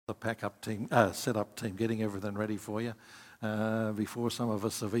the set-up team, getting everything ready for you before some of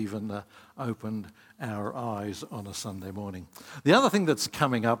us have even opened our eyes on a Sunday morning. The other thing that's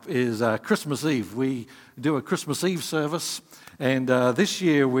coming up is Christmas Eve. We do a Christmas Eve service, and this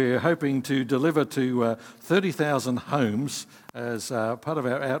year we're hoping to deliver to 30,000 homes as part of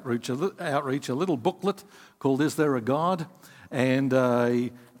our outreach a little booklet called Is There a God? And a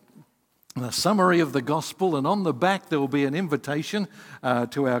summary of the gospel, and on the back there will be an invitation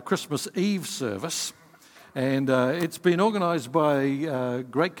to our Christmas Eve service. And it's been organised by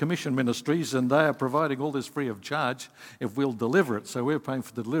Great Commission Ministries, and they are providing all this free of charge if we'll deliver it. So we're paying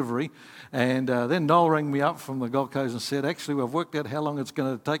for the delivery. And then Noel rang me up from the Gold Coast and said, actually, we've worked out how long it's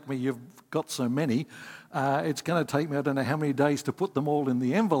going to take me. You've got so many. It's going to take me, I don't know how many days to put them all in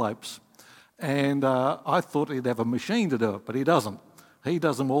the envelopes. And I thought he'd have a machine to do it, but he doesn't. He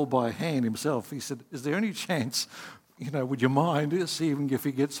does them all by hand himself. He said, is there any chance, would you mind, see if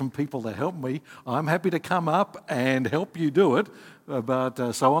you get some people to help me? I'm happy to come up and help you do it.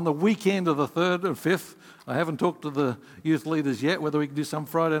 But so on the weekend of the 3rd and 5th, I haven't talked to the youth leaders yet, whether we can do some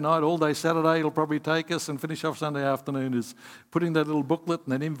Friday night, all day Saturday, it'll probably take us, and finish off Sunday afternoon is putting that little booklet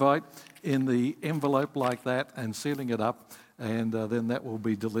and an invite in the envelope like that and sealing it up. And then that will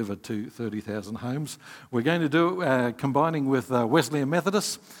be delivered to 30,000 homes. We're going to do it combining with Wesleyan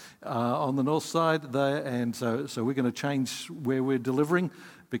Methodist on the north side there, and so we're going to change where we're delivering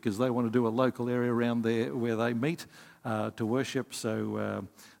because they want to do a local area around there where they meet to worship. So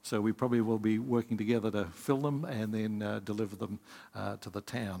we probably will be working together to fill them and then deliver them to the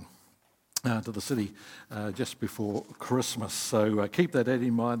town. To the city just before Christmas. So keep that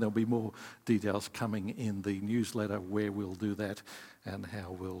in mind. There'll be more details coming in the newsletter where we'll do that and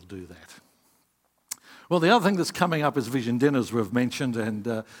how we'll do that. Well, the other thing that's coming up is Vision Dinners we've mentioned,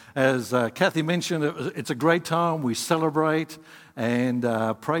 and as Kathy mentioned, it's a great time. We celebrate and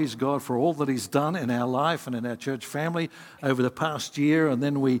praise God for all that He's done in our life and in our church family over the past year, and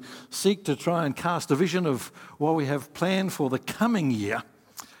then we seek to try and cast a vision of what we have planned for the coming year.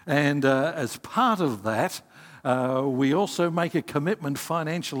 And as part of that, we also make a commitment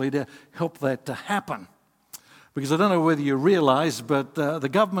financially to help that to happen. Because I don't know whether you realise, but the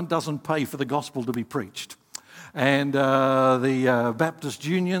government doesn't pay for the gospel to be preached. And the Baptist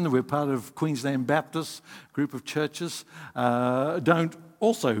Union, we're part of Queensland Baptist group of churches, don't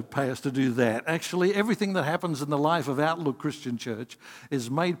also pay us to do that. Actually, everything that happens in the life of Outlook Christian Church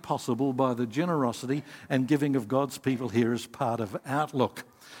is made possible by the generosity and giving of God's people here as part of Outlook.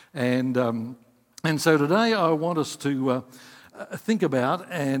 And so today I want us to think about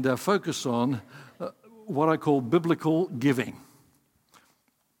and focus on what I call biblical giving.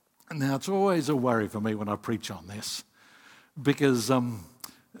 Now, it's always a worry for me when I preach on this because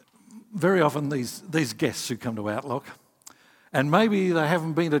very often these guests who come to Outlook, and maybe they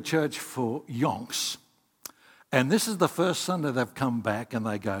haven't been to church for yonks, and this is the first Sunday they've come back and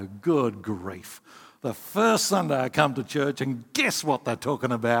they go, good grief. The first Sunday I come to church, and guess what they're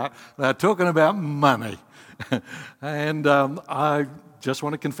talking about? They're talking about money. And I just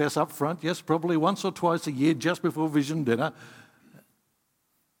want to confess up front, yes, probably once or twice a year, just before Vision Dinner,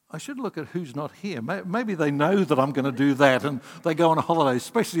 I should look at who's not here. Maybe they know that I'm going to do that, and they go on a holiday,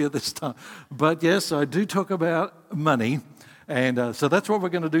 especially at this time. But yes, I do talk about money, and so that's what we're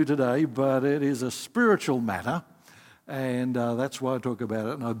going to do today, but it is a spiritual matter. And that's why I talk about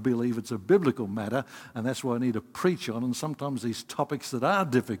it, and I believe it's a biblical matter, and that's why I need to preach on, and sometimes these topics that are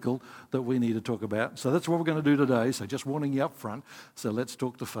difficult that we need to talk about. So that's what we're going to do today, so just warning you up front. So let's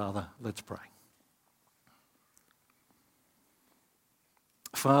talk to Father. Let's pray.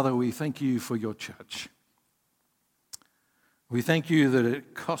 Father, we thank you for your church. We thank you that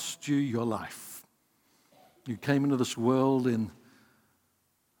it cost you your life. You came into this world in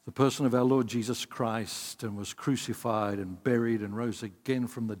the person of our Lord Jesus Christ and was crucified and buried and rose again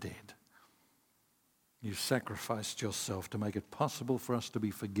from the dead. You sacrificed yourself to make it possible for us to be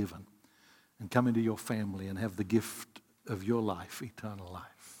forgiven and come into your family and have the gift of your life, eternal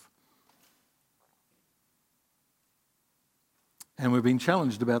life. And we've been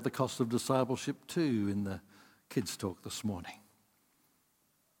challenged about the cost of discipleship too in the kids' talk this morning.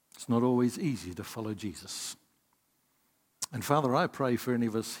 It's not always easy to follow Jesus. And Father, I pray for any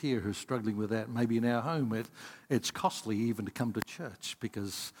of us here who are struggling with that. Maybe in our home it's costly even to come to church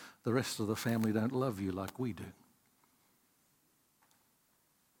because the rest of the family don't love you like we do.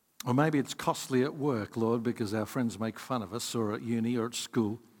 Or maybe it's costly at work, Lord, because our friends make fun of us, or at uni or at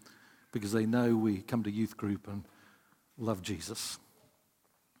school because they know we come to youth group and love Jesus.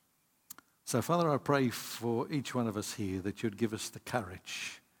 So Father, I pray for each one of us here that you'd give us the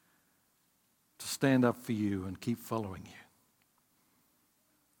courage to stand up for you and keep following you.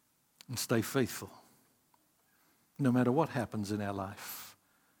 and stay faithful, no matter what happens in our life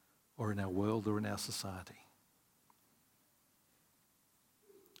or in our world or in our society.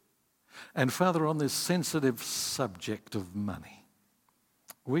 And Father, on this sensitive subject of money,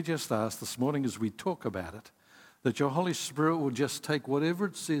 we just ask this morning as we talk about it, that your Holy Spirit will just take whatever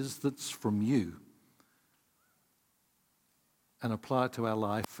it is that's from you and apply it to our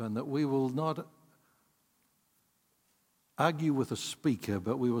life, and that we will not argue with a speaker,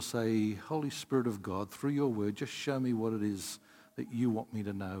 but we will say, Holy Spirit of God, through your word, just show me what it is that you want me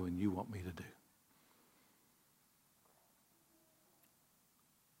to know and you want me to do.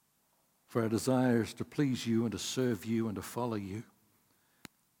 For our desire is to please you and to serve you and to follow you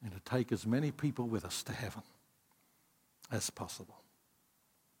and to take as many people with us to heaven as possible.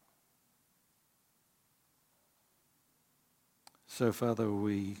 So, Father,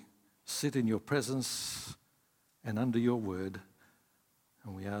 we sit in your presence and under your word,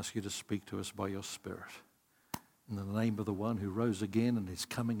 and we ask you to speak to us by your Spirit. In the name of the one who rose again and is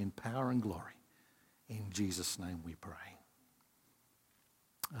coming in power and glory. In Jesus' name we pray.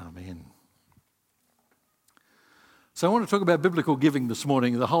 Amen. So I want to talk about biblical giving this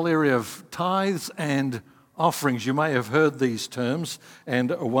morning, the whole area of tithes and offerings. You may have heard these terms and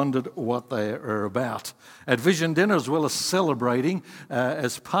wondered what they are about. At Vision Dinner, as well as celebrating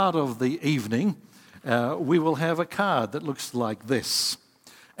as part of the evening, we will have a card that looks like this.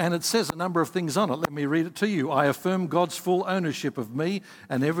 And it says a number of things on it. Let me read it to you. I affirm God's full ownership of me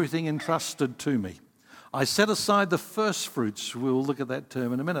and everything entrusted to me. I set aside the first fruits, we'll look at that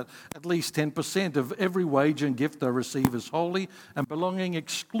term in a minute, at least 10% of every wage and gift I receive is holy and belonging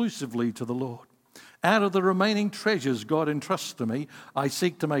exclusively to the Lord. Out of the remaining treasures God entrusts to me, I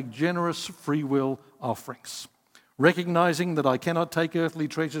seek to make generous free will offerings. Recognizing that I cannot take earthly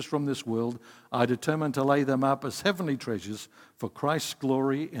treasures from this world, I determine to lay them up as heavenly treasures for Christ's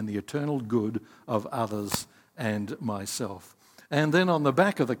glory and the eternal good of others and myself. And then on the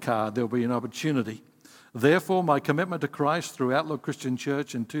back of the card, there'll be an opportunity. Therefore, my commitment to Christ through Outlook Christian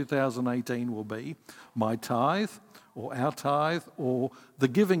Church in 2018 will be my tithe or our tithe or the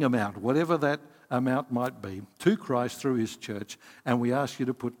giving amount, whatever that amount might be, to Christ through his church. And we ask you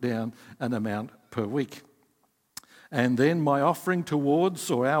to put down an amount per week. And then my offering towards,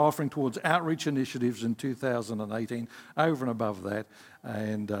 or our offering towards outreach initiatives in 2018, over and above that.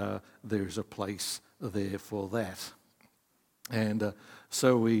 And there's a place there for that. And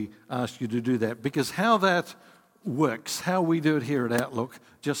so we ask you to do that, because how that works, how we do it here at Outlook,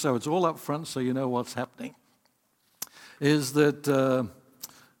 just so it's all up front so you know what's happening, is that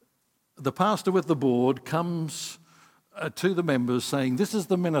the pastor with the board comes to the members saying, this is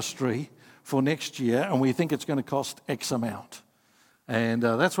the ministry for next year and we think it's going to cost X amount. And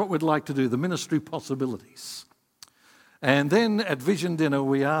that's what we'd like to do, the ministry possibilities. And then at Vision Dinner,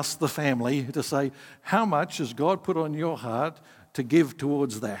 we ask the family to say, how much has God put on your heart to give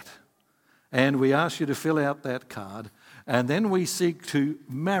towards that? And we ask you to fill out that card. And then we seek to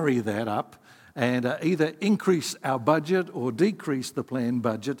marry that up and either increase our budget or decrease the planned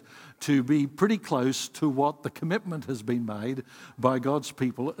budget to be pretty close to what the commitment has been made by God's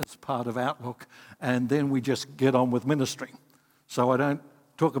people as part of Outlook. And then we just get on with ministry. So I don't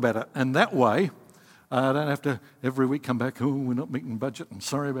talk about it. And that way, I don't have to every week come back, oh, we're not meeting budget, and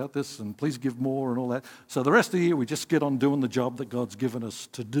sorry about this, and please give more and all that. So the rest of the year, we just get on doing the job that God's given us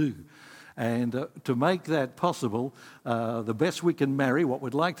to do. And to make that possible, the best we can marry what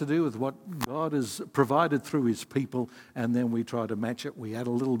we'd like to do with what God has provided through his people, and then we try to match it. We add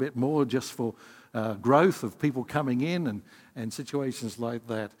a little bit more just for growth of people coming in and situations like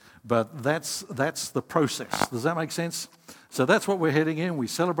that. But that's the process. Does that make sense? So that's what we're heading in. We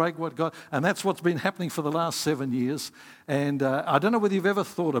celebrate what God, and that's what's been happening for the last 7 years. And I don't know whether you've ever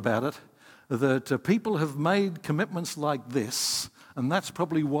thought about it, that people have made commitments like this, and that's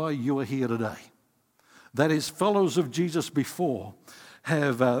probably why you are here today. That is, followers of Jesus before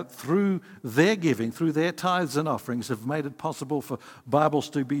have, through their giving, through their tithes and offerings, have made it possible for Bibles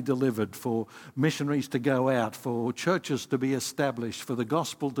to be delivered, for missionaries to go out, for churches to be established, for the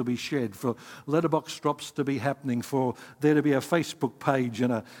gospel to be shared, for letterbox drops to be happening, for there to be a Facebook page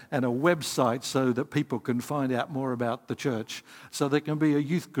and a website so that people can find out more about the church, so there can be a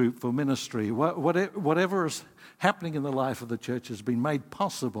youth group for ministry. Whatever is happening in the life of the church has been made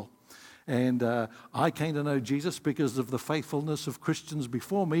possible. And I came to know Jesus because of the faithfulness of Christians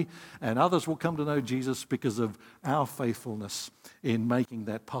before me, and others will come to know Jesus because of our faithfulness in making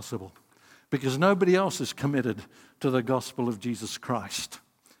that possible. Because nobody else is committed to the gospel of Jesus Christ.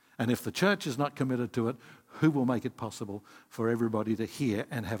 And if the church is not committed to it, who will make it possible for everybody to hear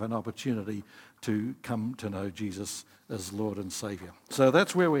and have an opportunity to come to know Jesus as Lord and Saviour. So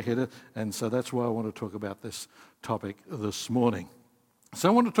that's where we're headed, and so that's why I want to talk about this topic this morning. So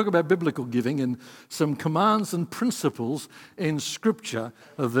I want to talk about biblical giving and some commands and principles in Scripture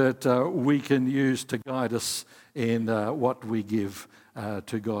that we can use to guide us in what we give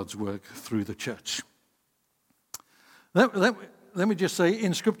to God's work through the church. Let me just say,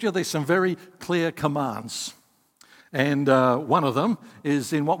 in Scripture there's some very clear commands. And one of them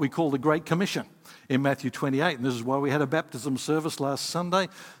is in what we call the Great Commission in Matthew 28. And this is why we had a baptism service last Sunday.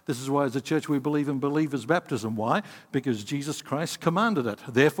 This is why as a church we believe in believers' baptism. Why? Because Jesus Christ commanded it.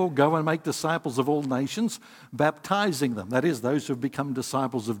 Therefore, go and make disciples of all nations, baptizing them. That is, those who have become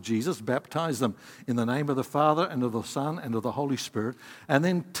disciples of Jesus, baptize them in the name of the Father and of the Son and of the Holy Spirit, and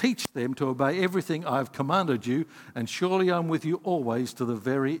then teach them to obey everything I've commanded you, and surely I'm with you always to the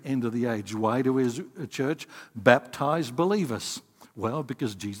very end of the age. Why do we as a church baptize believers? Well,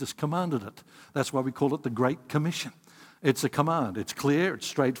 because Jesus commanded it. That's why we call it the Great Commission. It's a command. It's clear, it's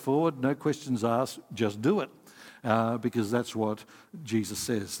straightforward, no questions asked, just do it. Because that's what Jesus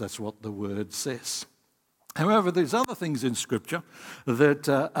says, that's what the Word says. However, there's other things in Scripture that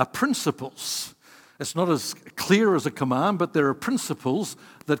are principles. It's not as clear as a command, but there are principles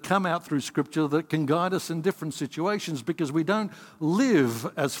that come out through Scripture that can guide us in different situations, because we don't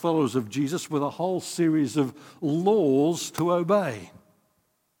live as followers of Jesus with a whole series of laws to obey.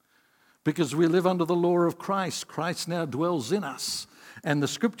 Because we live under the law of Christ. Christ now dwells in us. And the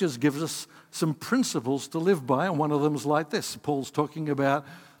Scriptures give us some principles to live by, and one of them is like this. Paul's talking about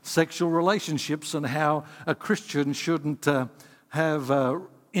sexual relationships and how a Christian shouldn't have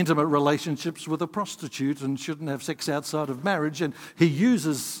intimate relationships with a prostitute and shouldn't have sex outside of marriage, and he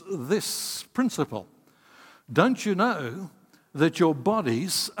uses this principle. Don't you know that your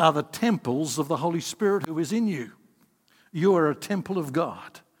bodies are the temples of the Holy Spirit who is in you? You are a temple of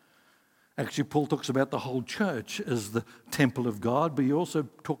God. Actually, Paul talks about the whole church as the temple of God, but he also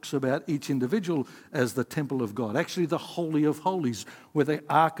talks about each individual as the temple of God. Actually, the Holy of Holies, where the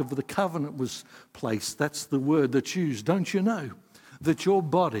Ark of the Covenant was placed, that's the word that's used. Don't you know that your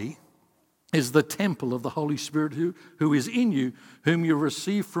body is the temple of the Holy Spirit who is in you, whom you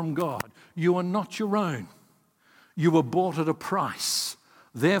receive from God? You are not your own. You were bought at a price.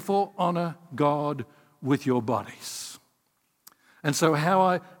 Therefore, honor God with your bodies. And so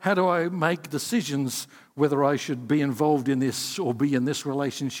how do I make decisions whether I should be involved in this or be in this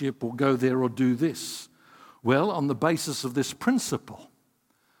relationship or go there or do this? Well, on the basis of this principle,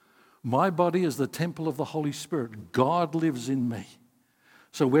 my body is the temple of the Holy Spirit. God lives in me.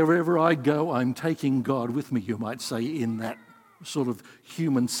 So wherever I go, I'm taking God with me, you might say, in that sort of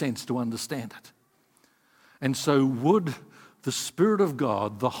human sense to understand it. And so would the Spirit of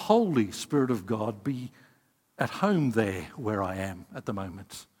God, the Holy Spirit of God, be at home there where I am at the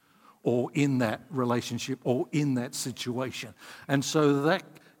moment, or in that relationship, or in that situation? And so that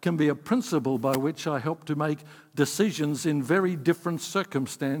can be a principle by which I help to make decisions in very different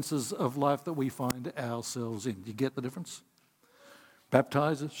circumstances of life that we find ourselves in. You get the difference?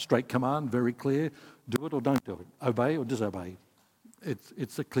 Baptize, straight command, very clear. Do it or don't do it. Obey or disobey.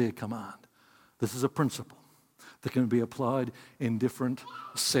 It's a clear command. This is a principle that can be applied in different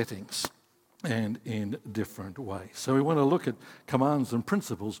settings and in different ways. So we want to look at commands and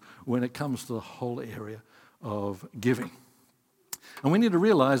principles when it comes to the whole area of giving. And we need to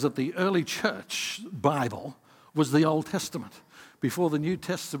realize that the early church Bible was the Old Testament. Before the New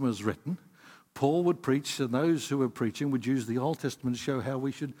Testament was written, Paul would preach, and those who were preaching would use the Old Testament to show how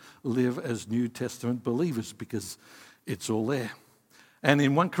we should live as New Testament believers, because it's all there. And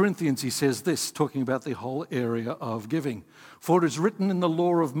in 1 Corinthians he says this, talking about the whole area of giving. For it is written in the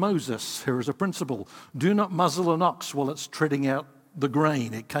law of Moses, here is a principle, do not muzzle an ox while it's treading out the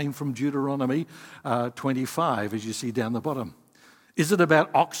grain. It came from Deuteronomy 25, as you see down the bottom. Is it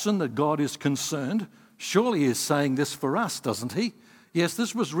about oxen that God is concerned? Surely he is saying this for us, doesn't he? Yes,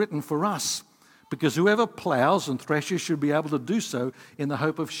 this was written for us, because whoever plows and threshes should be able to do so in the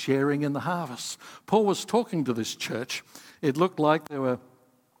hope of sharing in the harvest. Paul was talking to this church. It looked like there were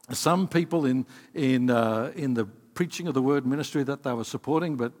some people in the preaching of the word ministry that they were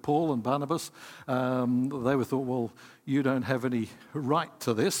supporting, but Paul and Barnabas, they were thought, well, you don't have any right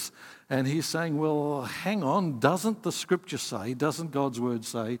to this. And he's saying, well, hang on, doesn't the Scripture say, doesn't God's word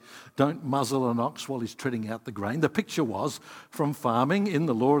say, don't muzzle an ox while he's treading out the grain? The picture was from farming in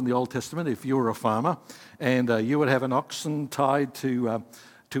the law in the Old Testament. If you were a farmer and you would have an oxen tied to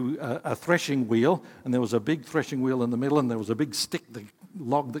a threshing wheel, and there was a big threshing wheel in the middle, and there was a big stick, the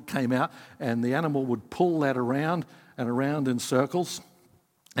log that came out, and the animal would pull that around and around in circles.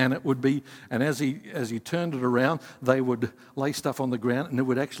 And it would be, and as he turned it around, they would lay stuff on the ground, and it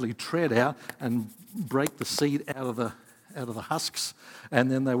would actually tread out and break the seed out of the husks, and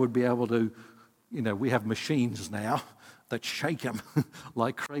then they would be able to, we have machines now that shake them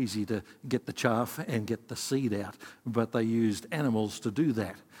like crazy to get the chaff and get the seed out, but they used animals to do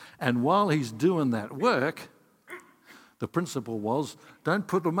that. And while he's doing that work, the principle was, don't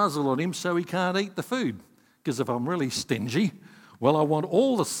put a muzzle on him so he can't eat the food, because if I'm really stingy, well, I want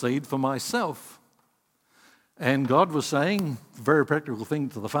all the seed for myself. And God was saying, very practical thing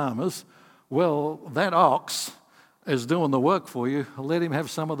to the farmers, well, that ox is doing the work for you. Let him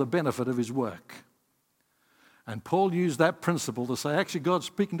have some of the benefit of his work. And Paul used that principle to say, actually, God's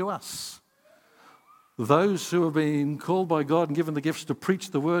speaking to us. Those who have been called by God and given the gifts to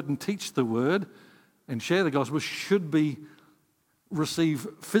preach the word and teach the word and share the gospel should receive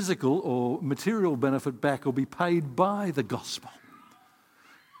physical or material benefit back or be paid by the gospel.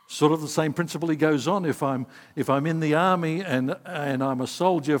 Sort of the same principle he goes on. If I'm in the army and I'm a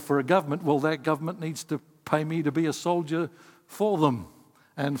soldier for a government, well, that government needs to pay me to be a soldier for them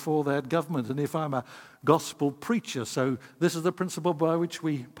and for that government. And if I'm a gospel preacher, so this is the principle by which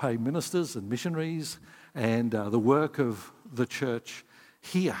we pay ministers and missionaries and the work of the church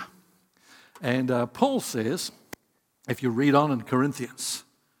here. And Paul says, if you read on in Corinthians,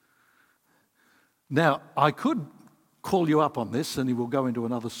 now I could call you up on this, and he will go into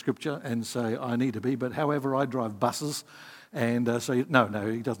another scripture and say, I need to be, but however, I drive buses, and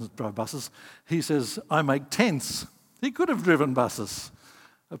no, he doesn't drive buses. He says, I make tents. He could have driven buses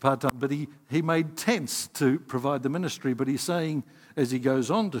part-time, but he made tents to provide the ministry, but he's saying, as he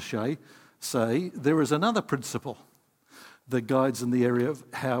goes on to say, there is another principle that guides in the area of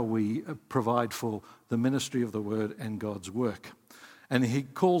how we provide for the ministry of the word and God's work. And he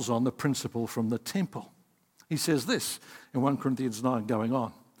calls on the principle from the temple. He says this in 1 Corinthians 9 going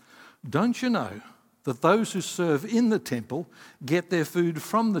on. Don't you know that those who serve in the temple get their food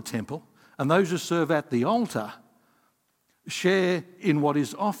from the temple, and those who serve at the altar share in what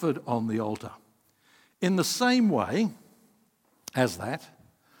is offered on the altar? In the same way as that,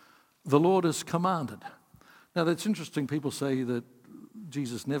 the Lord has commanded. Now that's interesting. People say that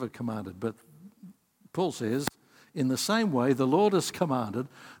Jesus never commanded, but Paul says, in the same way, the Lord has commanded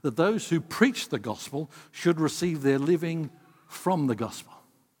that those who preach the gospel should receive their living from the gospel.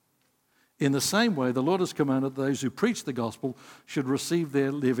 In the same way, the Lord has commanded that those who preach the gospel should receive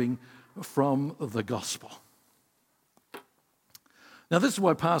their living from the gospel. Now, this is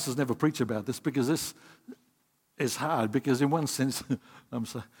why pastors never preach about this, because this is hard, because in one sense, I'm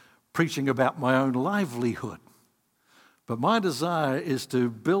preaching about my own livelihood. But my desire is to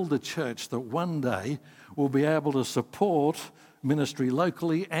build a church that one day will be able to support ministry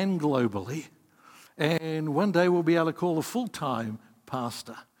locally and globally. And one day we'll be able to call a full-time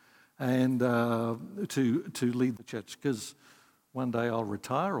pastor and to lead the church. Because one day I'll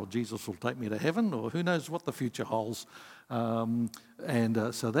retire, or Jesus will take me to heaven, or who knows what the future holds. So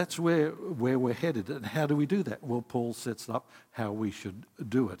that's where we're headed. And how do we do that? Well, Paul sets up how we should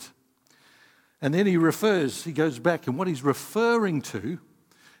do it. And then he goes back, and what he's referring to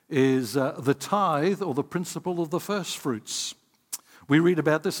is the tithe, or the principle of the first fruits. We read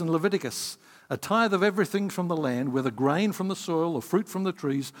about this in Leviticus. A tithe of everything from the land, whether grain from the soil or fruit from the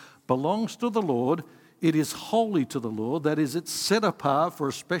trees, belongs to the Lord. It is holy to the Lord. That is, it's set apart for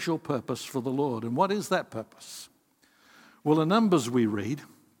a special purpose for the Lord. And what is that purpose? Well, in Numbers we read,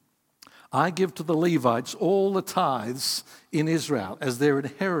 I give to the Levites all the tithes in Israel as their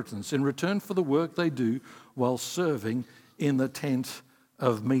inheritance in return for the work they do while serving in the tent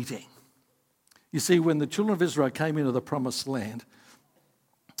of meeting. You see, when the children of Israel came into the promised land,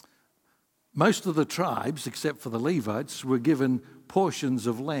 most of the tribes, except for the Levites, were given portions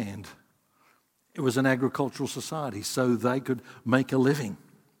of land. It was an agricultural society, so they could make a living.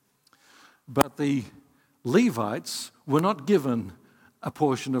 But the Levites were not given a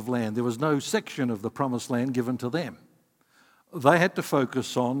portion of land. There was no section of the promised land given to them. They had to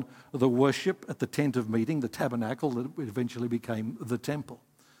focus on the worship at the tent of meeting, the tabernacle that eventually became the temple.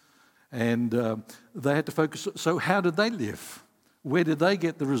 And they had to focus. So how did they live? Where did they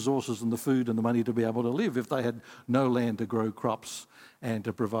get the resources and the food and the money to be able to live if they had no land to grow crops and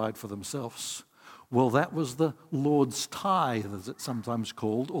to provide for themselves? Well, that was the Lord's tithe, as it's sometimes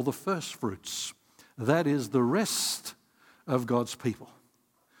called, or the first fruits. That is the rest of God's people.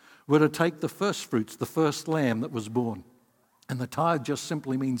 We're to take the first fruits, the first lamb that was born. And the tithe just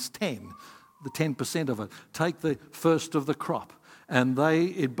simply means 10, the 10% of it. Take the first of the crop, and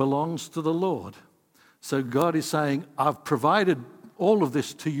it belongs to the Lord. So God is saying, I've provided all of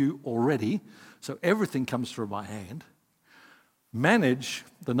this to you already, so everything comes from my hand. Manage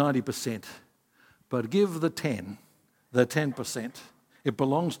the 90%, but give the 10%. It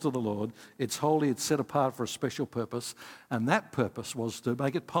belongs to the Lord. It's holy. It's set apart for a special purpose. And that purpose was to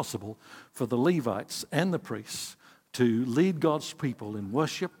make it possible for the Levites and the priests to lead God's people in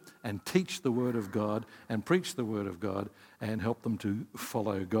worship and teach the Word of God and preach the Word of God and help them to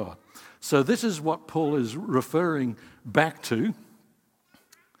follow God. So this is what Paul is referring back to.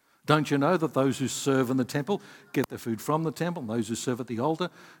 Don't you know that those who serve in the temple get their food from the temple, and those who serve at the altar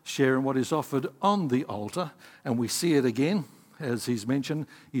share in what is offered on the altar? And we see it again, as he's mentioned.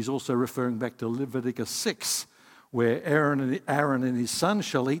 He's also referring back to Leviticus 6, where Aaron and his son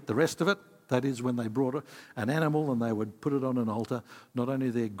shall eat the rest of it. That is, when they brought an animal and they would put it on an altar, not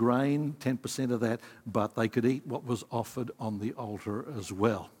only their grain, 10% of that, but they could eat what was offered on the altar as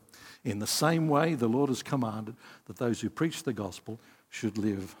well. In the same way, the Lord has commanded that those who preach the gospel should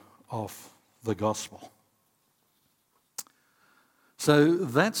live off the gospel. So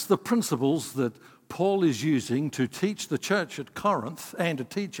that's the principles that Paul is using to teach the church at Corinth and to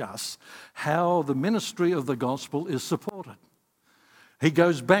teach us how the ministry of the gospel is supported. He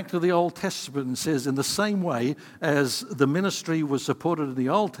goes back to the Old Testament and says, in the same way as the ministry was supported in the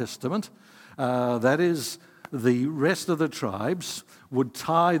Old Testament, that is, the rest of the tribes would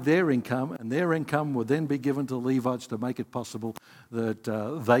tithe their income, and their income would then be given to Levites to make it possible that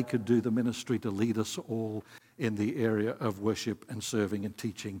they could do the ministry to lead us all in the area of worship and serving and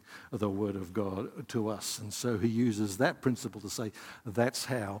teaching the Word of God to us. And so he uses that principle to say that's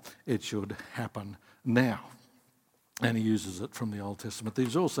how it should happen now. And he uses it from the Old Testament.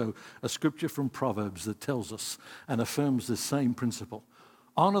 There's also a scripture from Proverbs that tells us and affirms the same principle.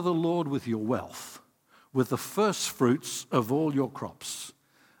 Honour the Lord with your wealth, with the first fruits of all your crops.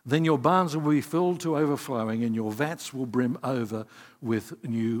 Then your barns will be filled to overflowing, and your vats will brim over with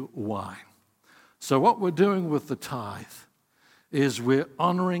new wine. So what we're doing with the tithe is we're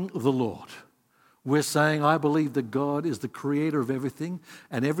honouring the Lord. We're saying, I believe that God is the creator of everything,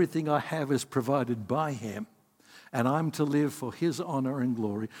 and everything I have is provided by him. And I'm to live for his honour and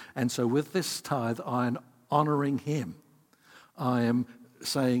glory. And so with this tithe, I'm honouring him. I am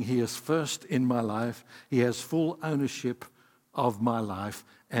saying he is first in my life. He has full ownership of my life.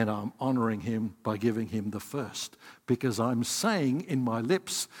 And I'm honouring him by giving him the first. Because I'm saying in my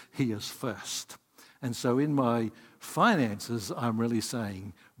lips, he is first. And so in my finances, I'm really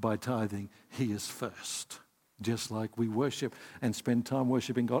saying by tithing, he is first. Just like we worship and spend time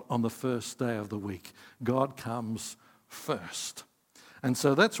worshiping God on the first day of the week. God comes first. And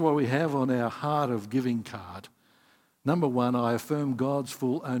so that's what we have on our Heart of Giving card. Number one, I affirm God's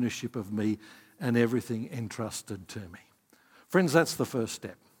full ownership of me and everything entrusted to me. Friends, that's the first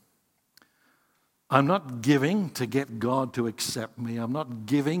step. I'm not giving to get God to accept me. I'm not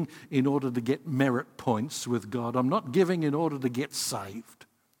giving in order to get merit points with God. I'm not giving in order to get saved.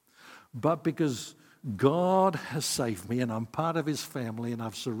 But because God has saved me and I'm part of his family and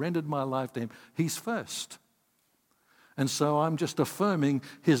I've surrendered my life to him, he's first. And so I'm just affirming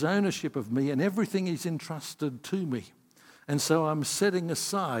his ownership of me and everything he's entrusted to me. And so I'm setting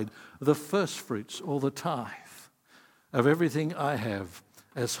aside the first fruits or the tithe of everything I have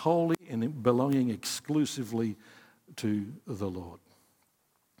as holy and belonging exclusively to the Lord.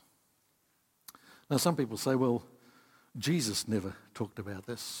 Now some people say, well, Jesus never talked about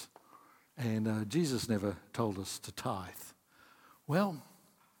this. And Jesus never told us to tithe. Well,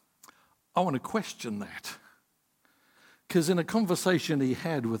 I want to question that. Because in a conversation he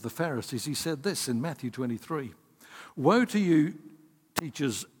had with the Pharisees, he said this in Matthew 23. Woe to you,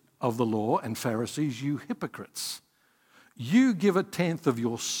 teachers of the law and Pharisees, you hypocrites. You give a tenth of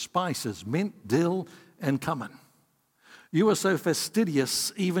your spices, mint, dill, and cumin. You are so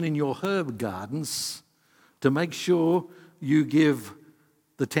fastidious, even in your herb gardens, to make sure you give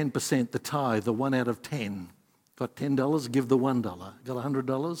the 10%, the tithe, the 1 out of 10. Got $10, give the $1. Got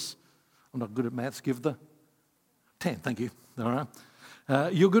 $100? I'm not good at maths, give the 10. Thank you. All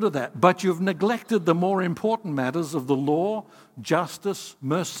right. You're good at that. But you've neglected the more important matters of the law, justice,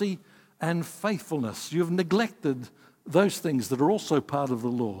 mercy, and faithfulness. You've neglected those things that are also part of the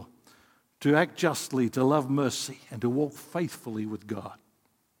law. To act justly, to love mercy, and to walk faithfully with God.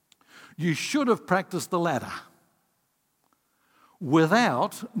 You should have practiced the latter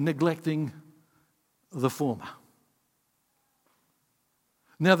without neglecting the former.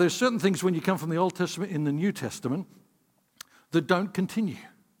 Now, there's certain things when you come from the Old Testament in the New Testament that don't continue.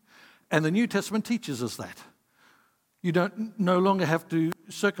 And the New Testament teaches us that. You don't no longer have to,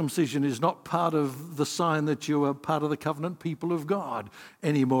 circumcision is not part of the sign that you are part of the covenant people of God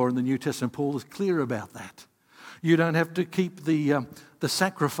anymore in the New Testament. Paul is clear about that. You don't have to keep the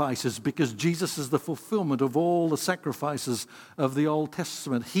sacrifices, because Jesus is the fulfillment of all the sacrifices of the Old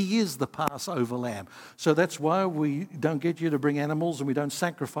Testament. He is the Passover lamb. So that's why we don't get you to bring animals and we don't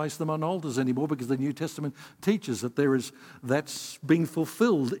sacrifice them on altars anymore, because the New Testament teaches that that's being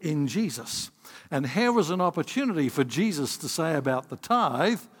fulfilled in Jesus. And here was an opportunity for Jesus to say about the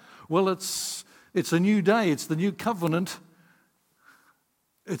tithe, well, it's a new day, it's the new covenant,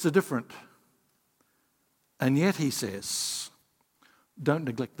 it's a different. And yet he says, don't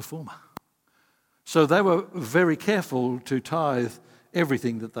neglect the former. So they were very careful to tithe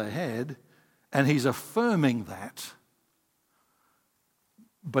everything that they had, and he's affirming that.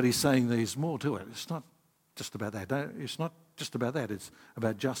 But he's saying there's more to it. It's not just about that. It's not just about that. It's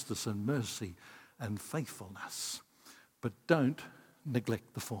about justice and mercy and faithfulness. But don't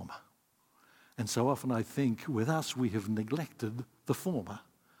neglect the former. And so often I think with us we have neglected the former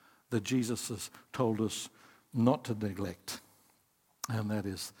that Jesus has told us not to neglect, and that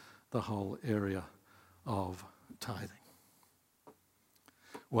is the whole area of tithing.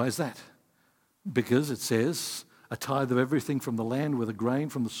 Why is that? Because it says, a tithe of everything from the land, whether grain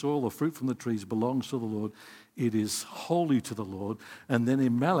from the soil or fruit from the trees, belongs to the Lord. It is holy to the Lord. And then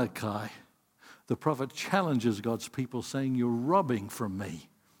in Malachi, the prophet challenges God's people, saying, you're robbing from me.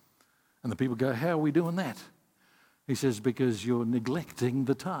 And the people go, how are we doing that? He says, because you're neglecting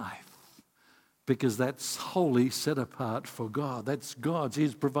the tithe. Because that's holy, set apart for God. That's God's.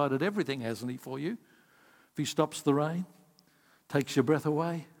 He's provided everything, hasn't he, for you? If he stops the rain, takes your breath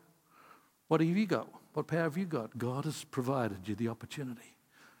away, what have you got? What power have you got? God has provided you the opportunity.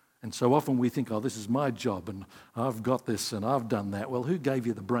 And so often we think, oh, this is my job and I've got this and I've done that. Well, who gave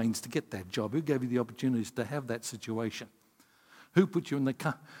you the brains to get that job? Who gave you the opportunities to have that situation? Who put you in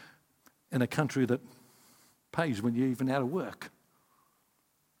a country that pays when you're even out of work?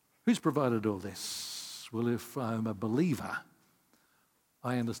 Who's provided all this? Well, if I'm a believer,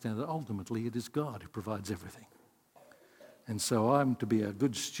 I understand that ultimately it is God who provides everything. And so I'm to be a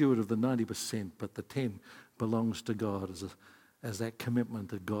good steward of the 90%, but the 10 belongs to God as that commitment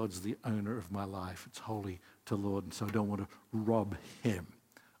that God's the owner of my life. It's holy to the Lord, and so I don't want to rob him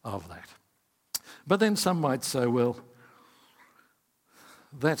of that. But then some might say, well,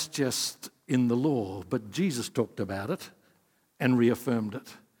 that's just in the law, but Jesus talked about it and reaffirmed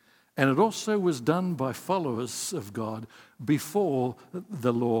it. And it also was done by followers of God before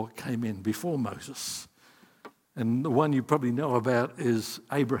the law came in, before Moses. And the one you probably know about is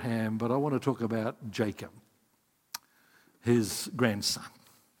Abraham, but I want to talk about Jacob, his grandson.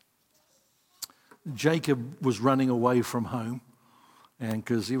 Jacob was running away from home, and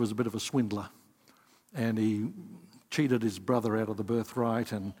because he was a bit of a swindler, and he cheated his brother out of the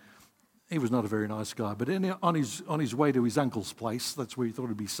birthright, and he was not a very nice guy. But on his way to his uncle's place, that's where he thought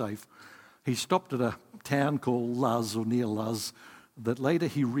he'd be safe, he stopped at a town called Luz, or near Luz, that later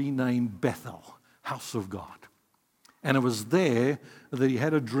he renamed Bethel, House of God. And it was there that he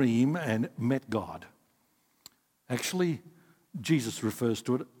had a dream and met God. Actually, Jesus refers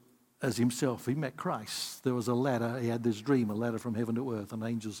to it as himself. He met Christ. There was a ladder. He had this dream, a ladder from heaven to earth, and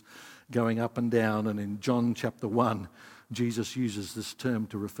angels going up and down. And in John chapter 1, Jesus uses this term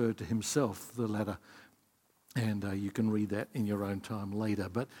to refer to himself, the ladder. And you can read that in your own time later.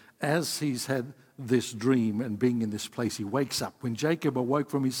 But as he's had this dream and being in this place, he wakes up. When Jacob awoke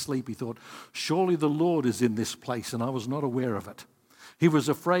from his sleep, he thought, surely the Lord is in this place, and I was not aware of it. He was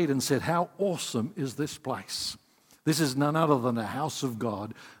afraid and said, how awesome is this place? This is none other than a house of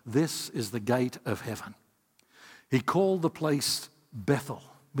God. This is the gate of heaven. He called the place Bethel,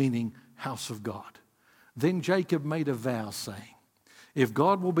 meaning house of God. Then Jacob made a vow, saying, if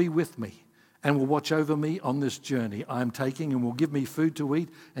God will be with me and will watch over me on this journey I am taking, and will give me food to eat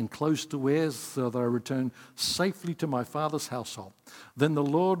and clothes to wear, so that I return safely to my father's household, then the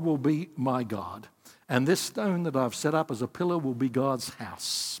Lord will be my God, and this stone that I've set up as a pillar will be God's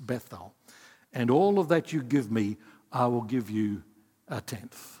house, Bethel. And all of that you give me, I will give you a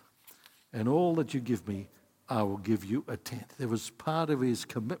tenth. And all that you give me, I will give you a tenth. It was part of his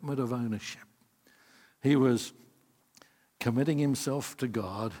commitment of ownership. He was committing himself to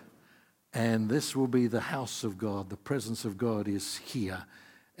God, and this will be the house of God. The presence of God is here.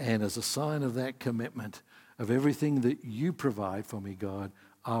 And as a sign of that commitment, of everything that you provide for me, God,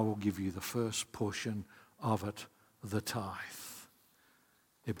 I will give you the first portion of it, the tithe.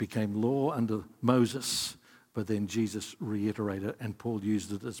 It became law under Moses, but then Jesus reiterated it, and Paul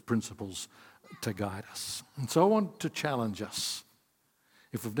used it as principles to guide us. And so I want to challenge us,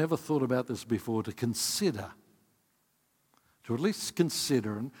 if we've never thought about this before, to consider, to at least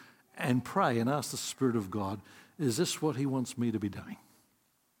consider and pray and ask the Spirit of God, is this what he wants me to be doing?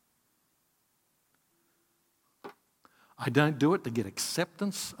 I don't do it to get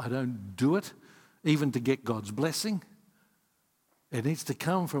acceptance. I don't do it even to get God's blessing. It needs to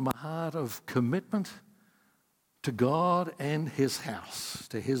come from a heart of commitment to God and his house,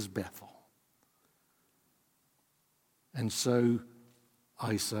 to his Bethel. And so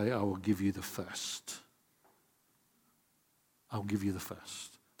I say, I will give you the first. I'll give you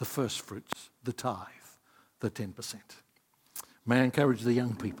the first fruits, the tithe, the 10%. May I encourage the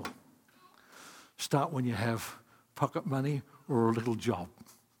young people, start when you have pocket money or a little job.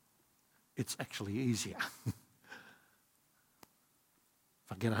 It's actually easier. If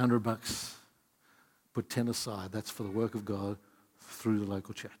I get $100, put 10 aside. That's for the work of God through the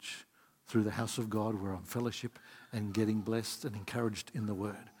local church, through the house of God where I'm fellowship and getting blessed and encouraged in the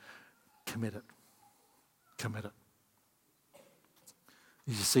word. Commit it. Commit it.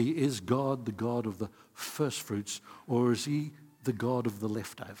 You see, is God the God of the first fruits, or is he the God of the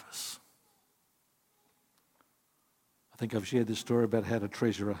leftovers? I think I've shared this story about how a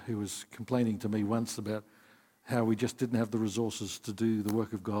treasurer who was complaining to me once about how we just didn't have the resources to do the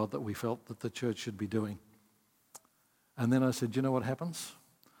work of God that we felt that the church should be doing. And then I said, you know what happens?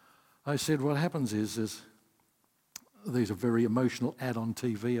 I said, what happens is there's a very emotional ad on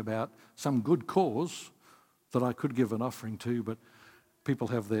TV about some good cause that I could give an offering to, but people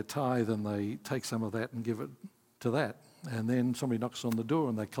have their tithe and they take some of that and give it to that. And then somebody knocks on the door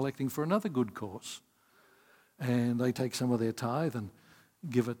and they're collecting for another good cause. And they take some of their tithe and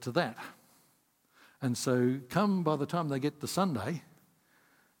give it to that. And so by the time they get to Sunday,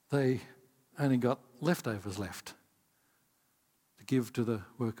 they only got leftovers left to give to the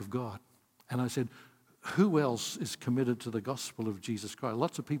work of God. And I said, who else is committed to the gospel of Jesus Christ?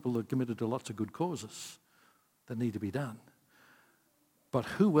 Lots of people are committed to lots of good causes that need to be done. But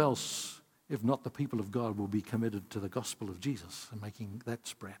who else, if not the people of God, will be committed to the gospel of Jesus and making that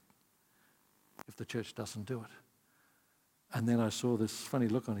spread if the church doesn't do it? And then I saw this funny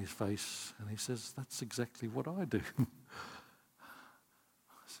look on his face, and he says, that's exactly what I do. I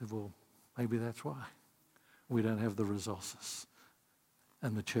said, well, maybe that's why. We don't have the resources.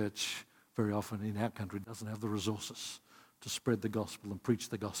 And the church, very often in our country, doesn't have the resources to spread the gospel and preach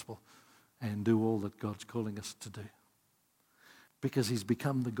the gospel and do all that God's calling us to do. Because he's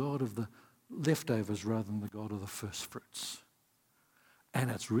become the God of the leftovers rather than the God of the first fruits. And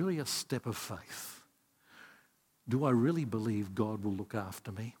it's really a step of faith. Do I really believe God will look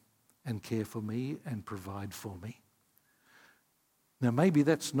after me and care for me and provide for me? Now, maybe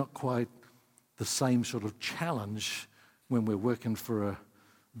that's not quite the same sort of challenge when we're working for a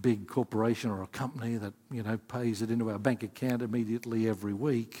big corporation or a company that, pays it into our bank account immediately every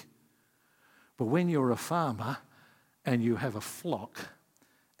week. But when you're a farmer and you have a flock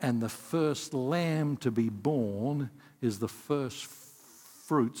and the first lamb to be born is the first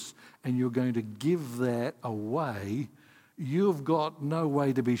fruits, and you're going to give that away, you've got no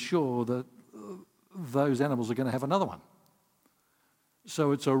way to be sure that those animals are going to have another one.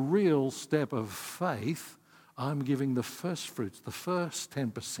 So it's a real step of faith. I'm giving the first fruits, the first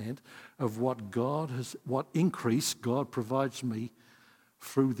 10% of what increase God provides me.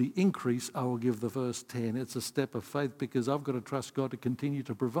 Through the increase, I will give the first 10. It's a step of faith because I've got to trust God to continue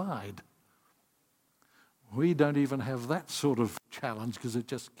to provide. We don't even have that sort of challenge because it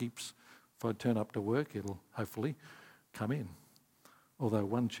just keeps, if I turn up to work, it'll hopefully come in. Although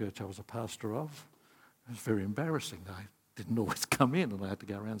one church I was a pastor of, it was very embarrassing. They didn't always come in, and I had to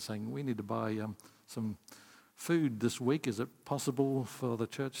go around saying, we need to buy some food this week. Is it possible for the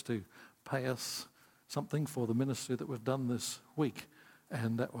church to pay us something for the ministry that we've done this week?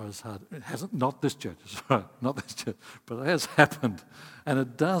 And that was hard. It hasn't, not this church, sorry, not this church, but it has happened. And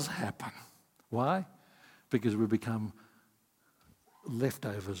it does happen. Why? Because we become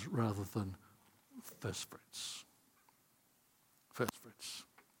leftovers rather than first fruits. First fruits.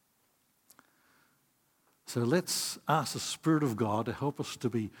 So let's ask the Spirit of God to help us to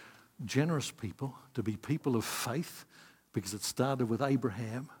be generous people, to be people of faith, because it started with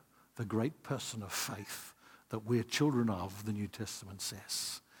Abraham, the great person of faith that we're children of, the New Testament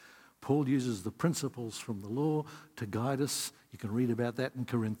says. Paul uses the principles from the law to guide us. You can read about that in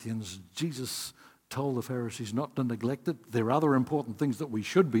Corinthians. Jesus told the Pharisees not to neglect it. There are other important things that we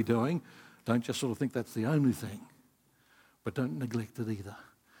should be doing. Don't just sort of think that's the only thing. But don't neglect it either.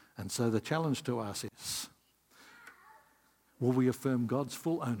 And so the challenge to us is, will we affirm God's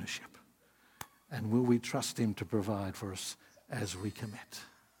full ownership? And will we trust him to provide for us as we commit?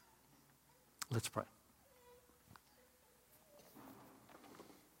 Let's pray.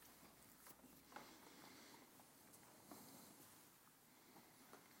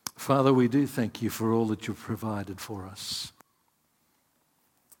 Father, we do thank you for all that you've provided for us.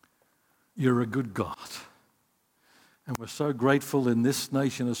 You're a good God. And we're so grateful in this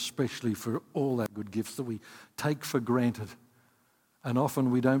nation especially for all our good gifts that we take for granted. And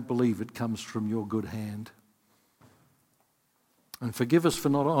often we don't believe it comes from your good hand. And forgive us for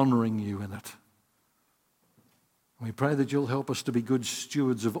not honouring you in it. We pray that you'll help us to be good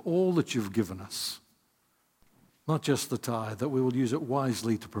stewards of all that you've given us. Not just the tithe, that we will use it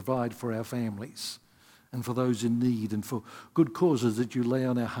wisely to provide for our families and for those in need and for good causes that you lay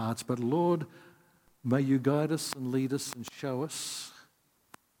on our hearts. But Lord, may you guide us and lead us and show us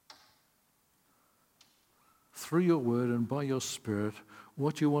through your word and by your Spirit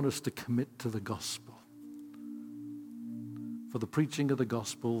what you want us to commit to the gospel. For the preaching of the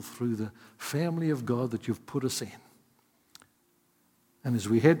gospel through the family of God that you've put us in. And as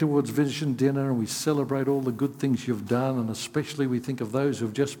we head towards Vision Dinner and we celebrate all the good things you've done, and especially we think of those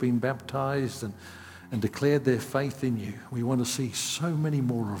who've just been baptized and declared their faith in you, we want to see so many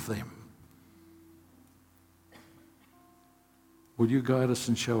more of them. Will you guide us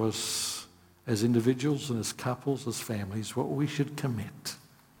and show us as individuals and as couples, as families, what we should commit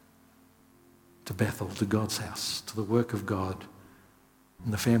to Bethel, to God's house, to the work of God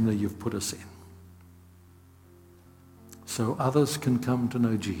and the family you've put us in, so others can come to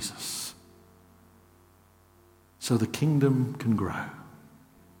know Jesus, so the kingdom can grow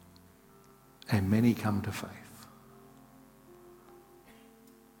and many come to faith.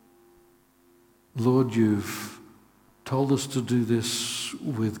 Lord, you've told us to do this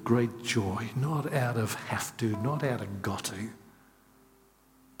with great joy, not out of have to, not out of got to,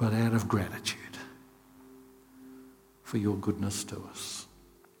 but out of gratitude for your goodness to us.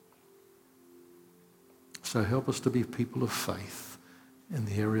 So help us to be people of faith in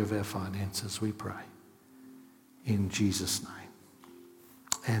the area of our finances, we pray. In Jesus' name.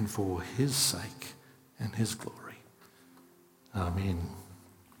 And for his sake and his glory. Amen.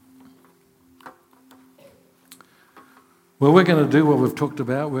 Well, we're going to do what we've talked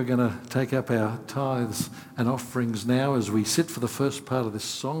about. We're going to take up our tithes and offerings now as we sit for the first part of this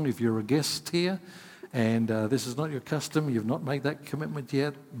song. If you're a guest here, and this is not your custom, you've not made that commitment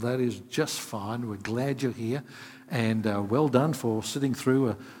yet, that is just fine. We're glad you're here. And well done for sitting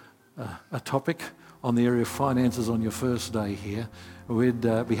through a topic on the area of finances on your first day here. We'd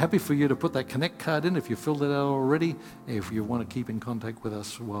be happy for you to put that Connect card in if you filled it out already, if you want to keep in contact with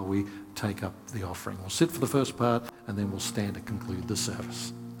us while we take up the offering. We'll sit for the first part and then we'll stand to conclude the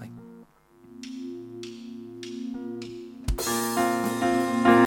service.